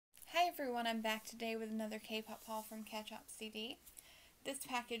everyone, I'm back today with another K-pop haul from Ketchup CD. This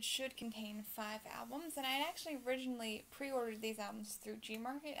package should contain 5 albums, and I had actually originally pre-ordered these albums through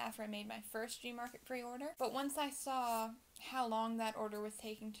Gmarket after I made my first Gmarket pre-order. But once I saw how long that order was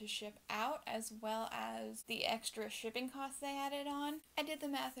taking to ship out, as well as the extra shipping costs they added on, I did the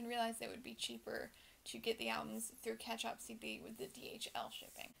math and realized it would be cheaper to get the albums through Ketchup CD with the DHL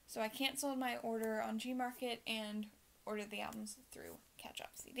shipping. So I canceled my order on Gmarket and ordered the albums through Ketchup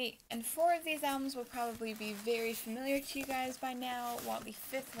CD. And 4 of these albums will probably be very familiar to you guys by now, while the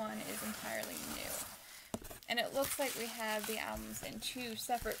 5th one is entirely new. And it looks like we have the albums in 2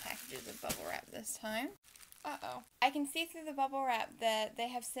 separate packages of bubble wrap this time. Uh-oh. I can see through the bubble wrap that they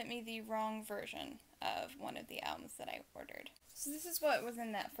have sent me the wrong version of one of the albums that I ordered. So this is what was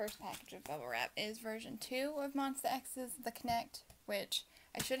in that first package of bubble wrap, is version 2 of Monsta X's The Connect, which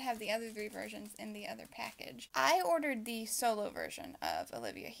I should have the other 3 versions in the other package. I ordered the solo version of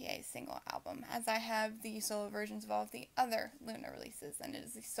Olivia Hye's single album, as I have the solo versions of all of the other LOONA releases, and it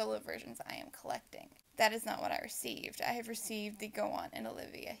is the solo versions I am collecting. That is not what I received. I have received the Go Won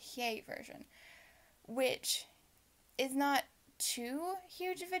Olivia Hye version, which is not too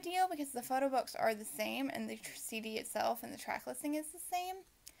huge of a deal because the photo books are the same and the CD itself and the track listing is the same.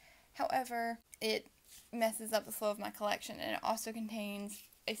 However, it messes up the flow of my collection, and it also contains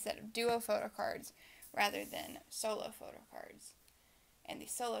a set of duo photo cards rather than solo photo cards. And the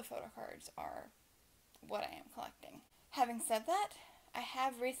solo photo cards are what I am collecting. Having said that, I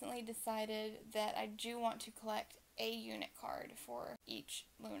have recently decided that I do want to collect a unit card for each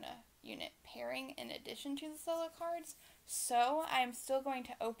LOONA unit pairing in addition to the solo cards. So I'm still going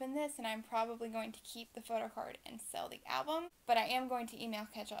to open this, and I'm probably going to keep the photo card and sell the album, but I am going to email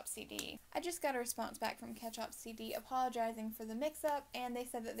Ketchup CD. I just got a response back from Ketchup CD apologizing for the mix-up, and they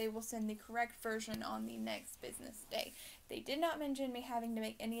said that they will send the correct version on the next business day. They did not mention me having to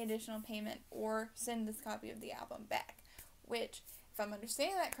make any additional payment or send this copy of the album back, which, if I'm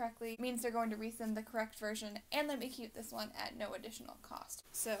understanding that correctly, means they're going to resend the correct version and let me keep this one at no additional cost.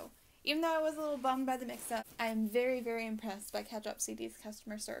 So, even though I was a little bummed by the mix-up, I am very, very impressed by Ketchup CD's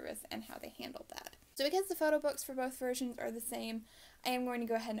customer service and how they handled that. So because the photo books for both versions are the same, I am going to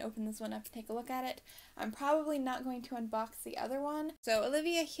go ahead and open this one up to take a look at it. I'm probably not going to unbox the other one. So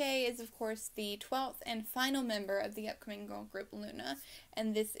Olivia Hye is, of course, the 12th and final member of the upcoming girl group LOONA,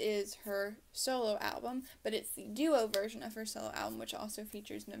 and this is her solo album, but it's the duo version of her solo album, which also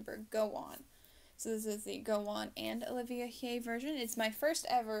features member Go Won. So this is the Go Won and Olivia Hye version. It's my first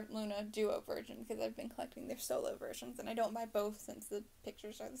ever LOONA duo version because I've been collecting their solo versions, and I don't buy both since the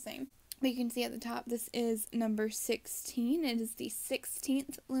pictures are the same. But you can see at the top, this is number 16. It is the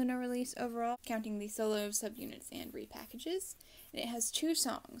 16th LOONA release overall, counting the solo, subunits, and repackages. And it has 2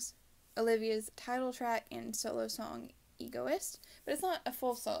 songs, Olivia's title track and solo song Egoist, but it's not a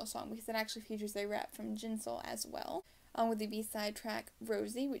full solo song because it actually features a rap from Jinsol as well, along with the B-side track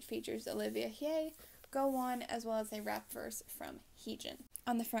Rosie, which features Olivia Hye, Go Won, as well as a rap verse from Heejin.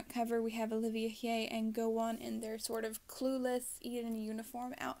 On the front cover, we have Olivia Hye and Go Won in their sort of clueless Eden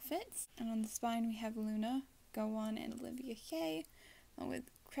uniform outfits. And on the spine, we have LOONA, Go Won, and Olivia Hye, along with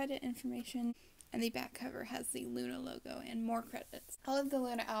credit information. And the back cover has the LOONA logo and more credits. All of the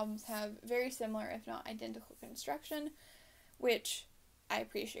LOONA albums have very similar, if not identical, construction, which I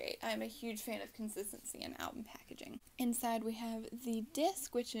appreciate. I'm a huge fan of consistency in album packaging. Inside we have the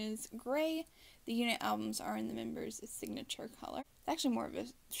disc, which is gray. The unit albums are in the members' signature color. It's actually more of a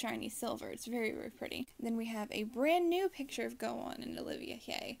shiny silver. It's very, very pretty. Then we have a brand new picture of Go Won and Olivia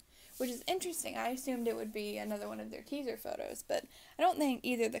Hye, which is interesting. I assumed it would be another one of their teaser photos, but I don't think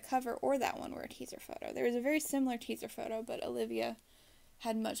either the cover or that one were a teaser photo. There was a very similar teaser photo, but Olivia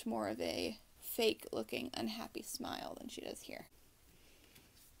had much more of a fake-looking, unhappy smile than she does here.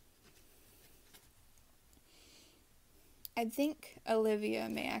 I think Olivia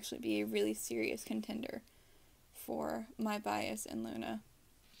may actually be a really serious contender for my bias in LOONA.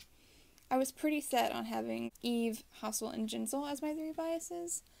 I was pretty set on having Eve, Hustle, and Jinsol as my 3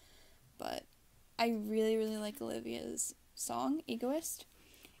 biases, but I really, really like Olivia's song, Egoist,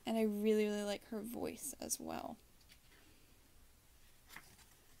 and I really, really like her voice as well.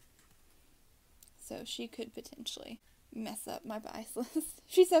 So she could potentially mess up my bias list.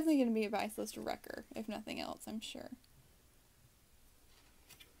 She's definitely going to be a bias list wrecker, if nothing else, I'm sure.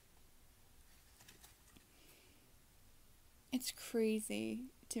 It's crazy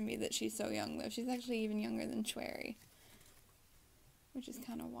to me that she's so young, though. She's actually even younger than Chweri, which is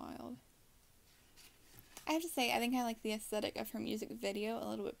kind of wild. I have to say, I think I like the aesthetic of her music video a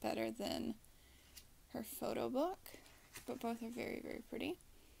little bit better than her photo book, but both are very, very pretty.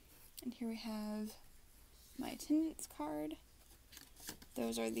 And here we have my attendance card,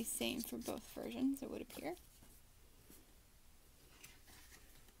 Those are the same for both versions, it would appear.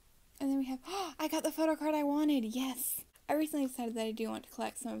 And then we have, oh, I got the photo card I wanted, yes! I recently decided that I do want to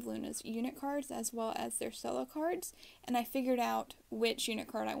collect some of Luna's unit cards as well as their solo cards, and I figured out which unit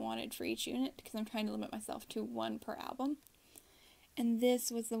card I wanted for each unit because I'm trying to limit myself to one per album. And this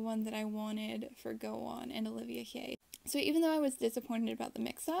was the one that I wanted for Go Won and Olivia Hye. So even though I was disappointed about the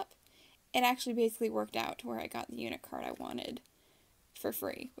mix-up, it actually basically worked out to where I got the unit card I wanted for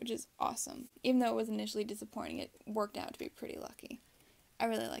free, which is awesome. Even though it was initially disappointing, it worked out to be pretty lucky. I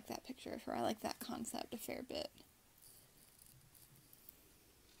really like that picture of her. I like that concept a fair bit.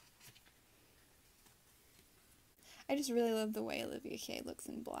 I just really love the way Olivia Hye looks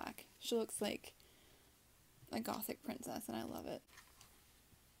in black. She looks like a gothic princess, and I love it.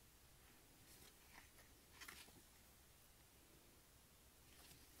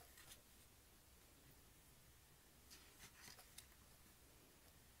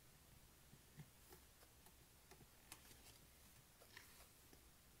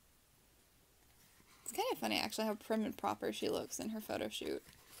 It's kind of funny, actually, how prim and proper she looks in her photo shoot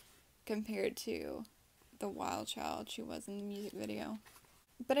compared to the wild child she was in the music video.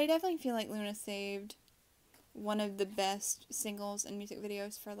 But I definitely feel like Luna saved one of the best singles and music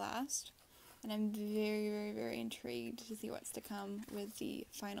videos for last. And I'm very, very, very intrigued to see what's to come with the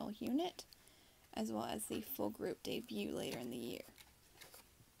final unit, as well as the full group debut later in the year.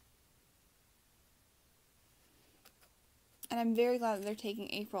 And I'm very glad that they're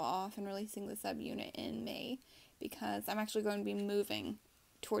taking April off and releasing the subunit in May, because I'm actually going to be moving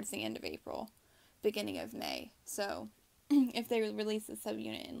towards the end of April, beginning of May. So if they release the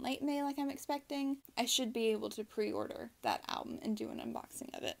subunit in late May like I'm expecting, I should be able to pre-order that album and do an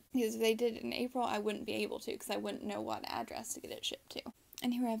unboxing of it. Because if they did it in April, I wouldn't be able to because I wouldn't know what address to get it shipped to.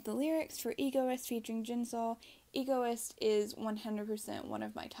 And here I have the lyrics for Egoist featuring Jinsol. Egoist is 100% one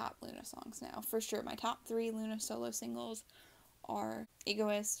of my top Luna songs now. For sure, my top 3 Luna solo singles are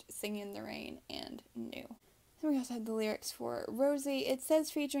Egoist, Singing in the Rain, and New. Then we also have the lyrics for Rosie. It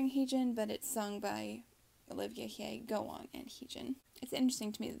says featuring Heejin, but it's sung by Olivia Hye, Go Won, and Heejin. It's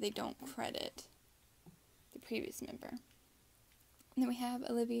interesting to me that they don't credit the previous member. And then we have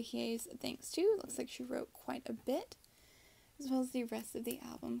Olivia Hye's Thanks To. Looks like she wrote quite a bit, as well as the rest of the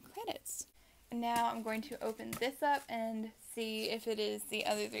album credits. And now I'm going to open this up and see if it is the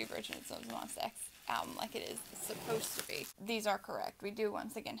other 3 versions of the Monsta X album like it is supposed to be. These are correct. We do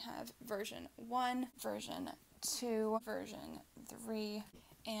once again have version 1, version 2, version 3,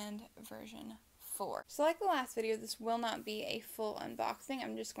 and version 4. So like the last video, this will not be a full unboxing.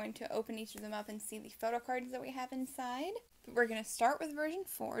 I'm just going to open each of them up and see the photo cards that we have inside. But we're going to start with version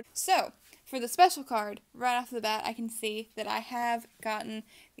 4. So, for the special card, right off the bat, I can see that I have gotten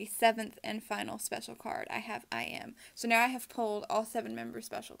the 7th and final special card. I have I Am. So now I have pulled all 7 member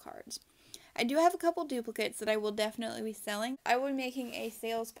special cards. I do have a couple duplicates that I will definitely be selling. I will be making a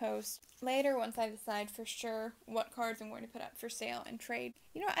sales post later once I decide for sure what cards I'm going to put up for sale and trade.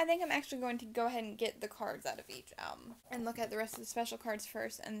 You know what, I think I'm actually going to go ahead and get the cards out of each album and look at the rest of the special cards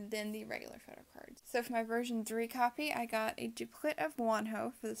first and then the regular photo cards. So for my version 3 copy, I got a duplicate of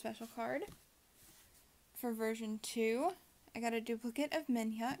Wonho for the special card. For version 2, I got a duplicate of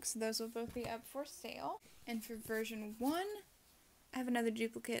Minhyuk, so those will both be up for sale. And for version 1, I have another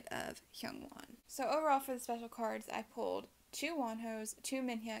duplicate of Hyungwon. So overall for the special cards, I pulled 2 Wonhos, 2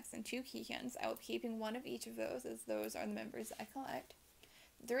 Minhyuks, and 2 Kihyuns. I will be keeping one of each of those, as those are the members I collect.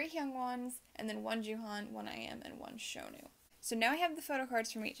 3 Hyungwons, and then 1 Juhan, 1 I Am, and 1 Shonu. So now I have the photo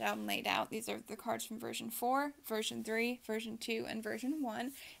cards from each album laid out. These are the cards from version 4, version 3, version 2, and version 1.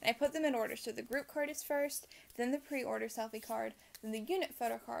 And I put them in order. So the group card is first, then the pre-order selfie card, then the unit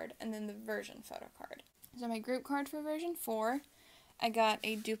photo card, and then the version photo card. So my group card for version 4, I got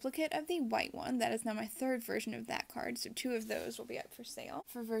a duplicate of the white one. That is now my 3rd version of that card, so 2 of those will be up for sale.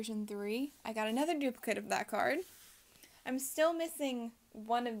 For version 3, I got another duplicate of that card. I'm still missing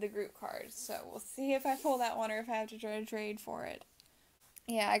one of the group cards, so we'll see if I pull that one or if I have to try to trade for it.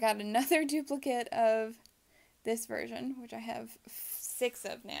 Yeah, I got another duplicate of this version, which I have 6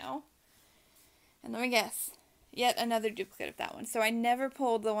 of now. And let me guess, yet another duplicate of that one. So I never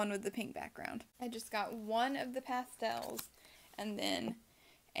pulled the one with the pink background. I just got one of the pastels, and then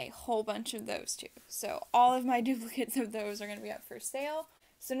a whole bunch of those 2. So all of my duplicates of those are going to be up for sale.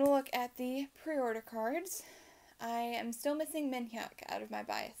 So now we'll look at the pre-order cards. I am still missing Minhyuk out of my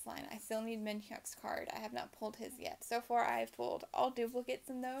bias line. I still need Minhyuk's card. I have not pulled his yet. So far I have pulled all duplicates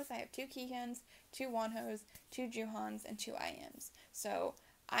in those. I have 2 Kihyuns, 2 Wonhos, 2 Juhans, and 2 I Ams. So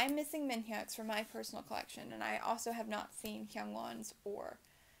I'm missing Minhyuk's for my personal collection, and I also have not seen Hyungwon's or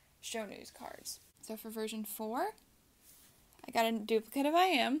Shonu's cards. So for version 4, I got a duplicate of I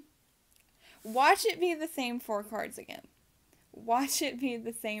Am. Watch it be the same 4 cards again. Watch it be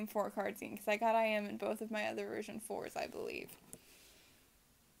the same 4 cards again, because I got I Am in both of my other version 4s, I believe.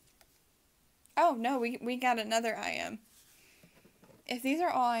 Oh, no, we got another I Am. If these are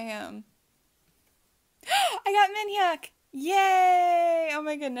all I Am... I got Minhyuk! Yay! Oh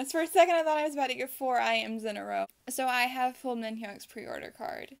my goodness. For a second I thought I was about to get 4 I Ams in a row. So I have pulled Minhyuk's pre-order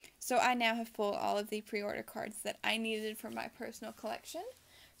card. So I now have pulled all of the pre-order cards that I needed for my personal collection.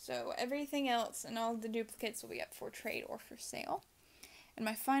 So everything else and all of the duplicates will be up for trade or for sale. And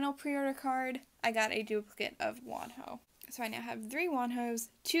my final pre-order card, I got a duplicate of Wonho. So I now have 3 Wonhos,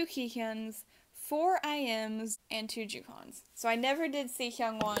 2 Kihyuns, 4 IMs, and 2 Juhons. So I never did see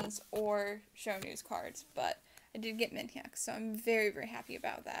Hyungwon's or Shownu's cards, but I did get Minhyuk, so I'm very, very happy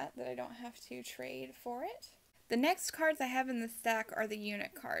about that I don't have to trade for it. The next cards I have in the stack are the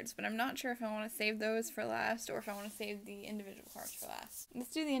unit cards, but I'm not sure if I want to save those for last or if I want to save the individual cards for last. Let's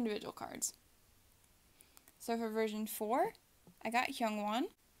do the individual cards. So for version 4, I got Hyungwon,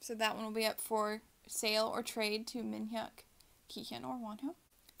 so that one will be up for sale or trade to Minhyuk, Kihyun, or Wonho.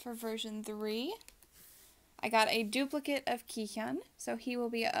 For version 3, I got a duplicate of Kihyun, so he will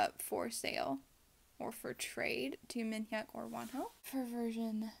be up for sale or for trade to Minhyuk or Wonho. For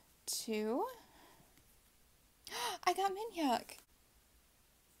version 2, I got Minhyuk.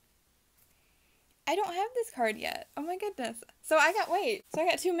 I don't have this card yet. Oh my goodness. So I got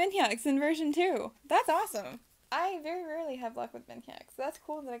 2 Minhyuks in version 2. That's awesome. I very rarely have luck with Minhyuk, so that's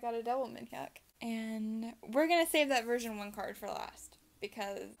cool that I got a double Minhyuk. And we're going to save that version 1 card for last,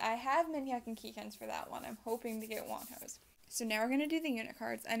 because I have Minhyuk and Kihyuns for that one. I'm hoping to get Wonhos. So now we're going to do the unit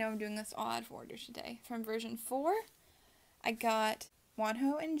cards. I know I'm doing this all out of order today. From version 4, I got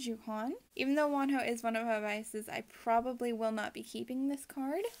Wonho and Juhon. Even though Wonho is one of my biases, I probably will not be keeping this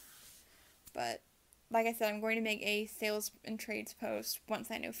card. But like I said, I'm going to make a sales and trades post once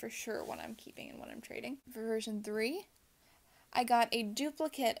I know for sure what I'm keeping and what I'm trading. For version 3, I got a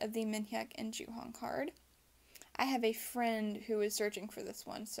duplicate of the Minhyuk and Juhon card. I have a friend who is searching for this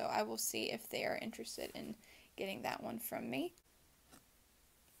one, so I will see if they are interested in getting that one from me.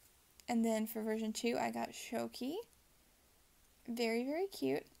 And then for version 2, I got Shoki. Very, very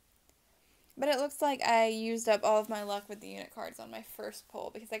cute. But it looks like I used up all of my luck with the unit cards on my first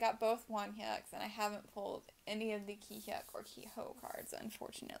pull, because I got both Wonhyuks and I haven't pulled any of the Kihyuk or Kiho cards,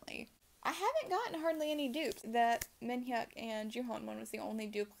 unfortunately. I haven't gotten hardly any dupes. That Minhyuk and Juhon one was the only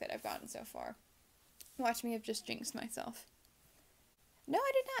duplicate I've gotten so far. Watch me have just jinxed myself. No,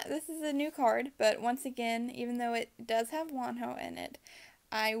 I did not. This is a new card, but once again, even though it does have Wonho in it,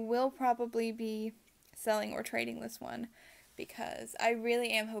 I will probably be selling or trading this one because I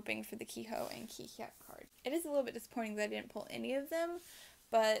really am hoping for the Kiho and Kihyuk card. It is a little bit disappointing that I didn't pull any of them,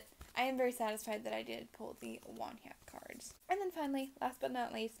 but I am very satisfied that I did pull the Wonhyuk cards. And then finally, last but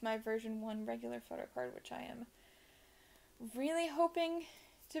not least, my version 1 regular photo card, which I am really hoping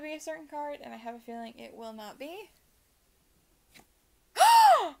to be a certain card, and I have a feeling it will not be.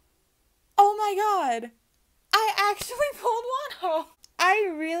 Oh my god! I actually pulled Wonho! I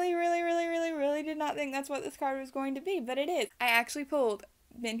really did not think that's what this card was going to be, but it is. I actually pulled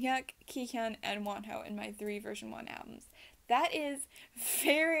Minhyuk, Kihyun, and Wonho in my 3 version 1 albums. That is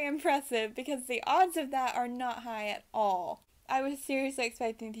very impressive because the odds of that are not high at all. I was seriously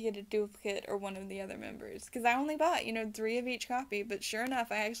expecting to get a duplicate or one of the other members because I only bought, 3 of each copy, but sure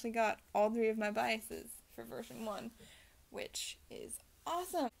enough, I actually got all 3 of my biases for version 1, which is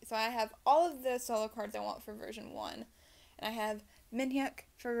awesome. So I have all of the solo cards I want for version 1, and I have Minhyuk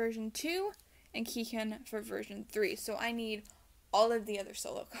for version 2 and Kihyun for version 3. So I need all of the other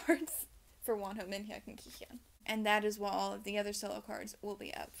solo cards for Wonho, Minhyuk, and Kihyun. And that is what all of the other solo cards will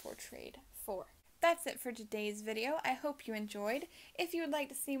be up for trade for. That's it for today's video. I hope you enjoyed. If you would like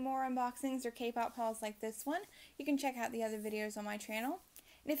to see more unboxings or K-pop hauls like this one, you can check out the other videos on my channel.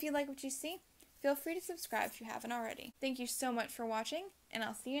 And if you like what you see, feel free to subscribe if you haven't already. Thank you so much for watching, and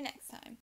I'll see you next time.